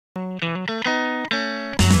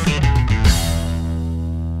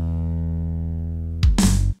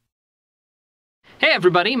Hey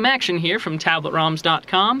everybody, Macktion here from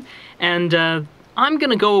tabletroms.com, and I'm going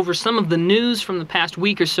to go over some of the news from the past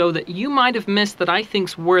week or so that you might have missed that I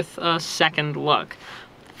think's worth a second look.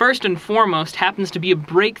 First and foremost happens to be a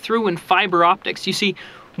breakthrough in fiber optics. You see,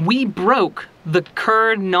 we broke the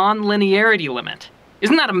Kerr nonlinearity limit.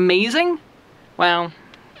 Isn't that amazing? Well,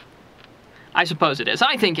 I suppose it is.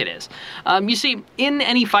 I think it is. You see, in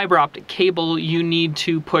any fiber optic cable, you need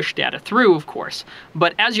to push data through, of course.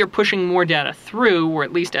 But as you're pushing more data through, or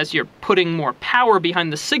at least as you're putting more power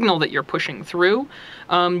behind the signal that you're pushing through,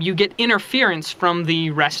 you get interference from the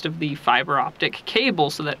rest of the fiber optic cable,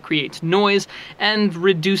 so that creates noise and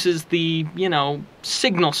reduces the,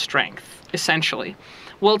 signal strength, essentially.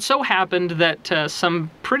 Well, it so happened that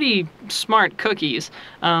some pretty smart cookies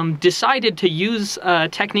decided to use a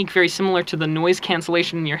technique very similar to the noise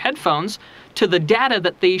cancellation in your headphones to the data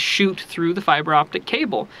that they shoot through the fiber optic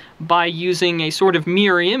cable by using a sort of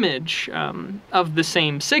mirror image of the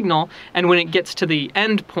same signal, and when it gets to the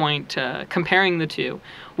end point, comparing the two.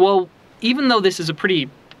 Well, even though this is a pretty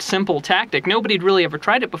simple tactic, nobody had really ever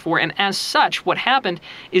tried it before, and as such, what happened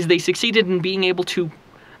is they succeeded in being able to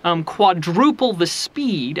quadruple the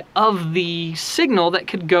speed of the signal that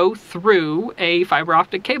could go through a fiber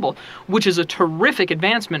optic cable, which is a terrific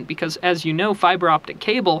advancement because, as you know, fiber optic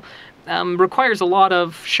cable requires a lot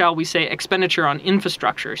of, shall we say, expenditure on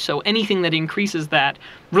infrastructure. So anything that increases that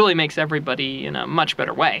really makes everybody in a much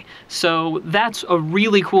better way. So that's a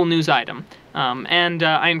really cool news item. And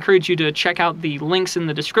I encourage you to check out the links in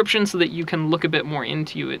the description so that you can look a bit more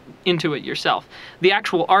into it yourself. The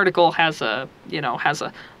actual article has a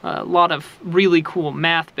lot of really cool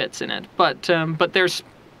math bits in it, but there's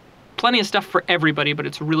plenty of stuff for everybody, but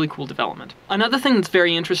it's a really cool development. Another thing that's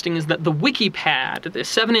very interesting is that the Wikipad, the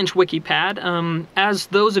 7-inch Wikipad, as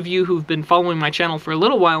those of you who've been following my channel for a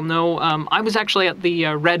little while know, I was actually at the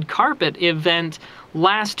Red Carpet event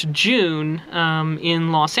last June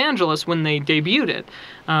in Los Angeles when they debuted it.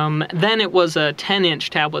 Then it was a 10-inch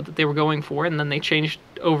tablet that they were going for, and then they changed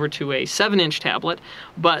over to a 7-inch tablet,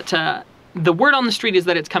 but the word on the street is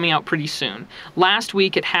that it's coming out pretty soon. Last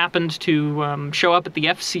week it happened to show up at the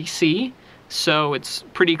FCC, so it's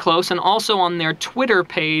pretty close, and also on their Twitter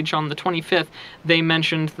page on the 25th, they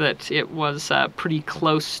mentioned that it was pretty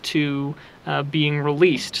close to being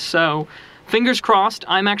released. So fingers crossed.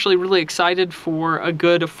 I'm actually really excited for a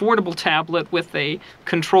good, affordable tablet with a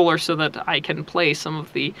controller so that I can play some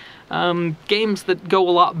of the games that go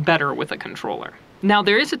a lot better with a controller. Now,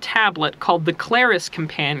 there is a tablet called the Claris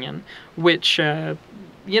Companion, which I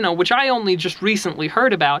only just recently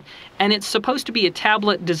heard about, and it's supposed to be a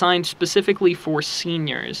tablet designed specifically for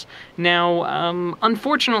seniors. Now,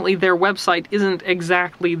 unfortunately, their website isn't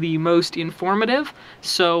exactly the most informative,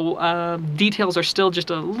 so details are still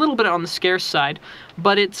just a little bit on the scarce side,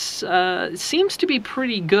 but it seems to be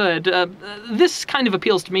pretty good. This kind of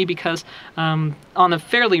appeals to me because on a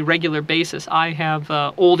fairly regular basis, I have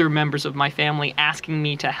older members of my family asking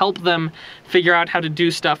me to help them figure out how to do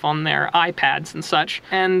stuff on their iPads and such.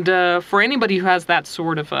 And for anybody who has that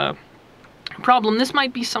sort of a problem, this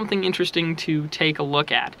might be something interesting to take a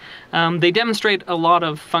look at. They demonstrate a lot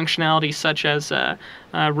of functionality such as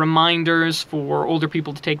reminders for older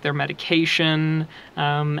people to take their medication,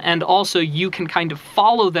 and also you can kind of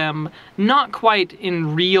follow them, not quite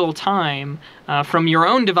in real time, from your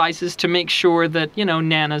own devices to make sure that,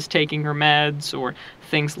 Nana's taking her meds or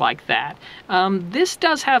things like that. This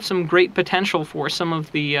does have some great potential for some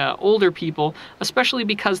of the older people, especially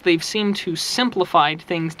because they've seemed to simplify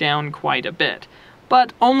things down quite a bit.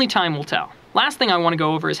 But only time will tell. Last thing I want to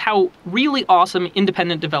go over is how really awesome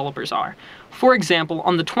independent developers are. For example,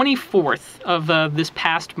 on the 24th of this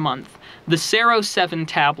past month, the Sero 7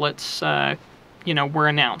 tablets were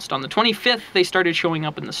announced. On the 25th, they started showing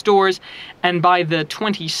up in the stores, and by the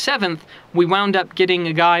 27th, we wound up getting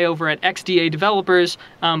a guy over at XDA Developers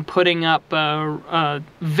putting up a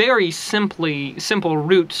very simple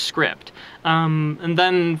root script. And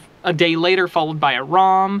then a day later, followed by a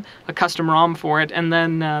ROM, a custom ROM for it, and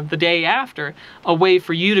then the day after, a way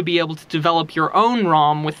for you to be able to develop your own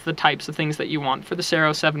ROM with the types of things that you want for the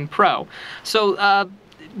Sero 7 Pro. So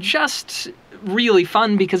just really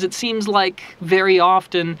fun, because it seems like very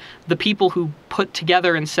often the people who put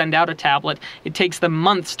together and send out a tablet, it takes them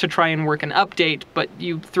months to try and work an update, but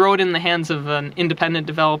you throw it in the hands of an independent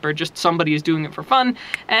developer, just somebody who's doing it for fun,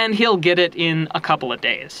 and he'll get it in a couple of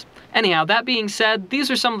days. Anyhow, that being said,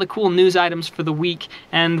 these are some of the cool news items for the week,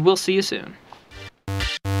 and we'll see you soon.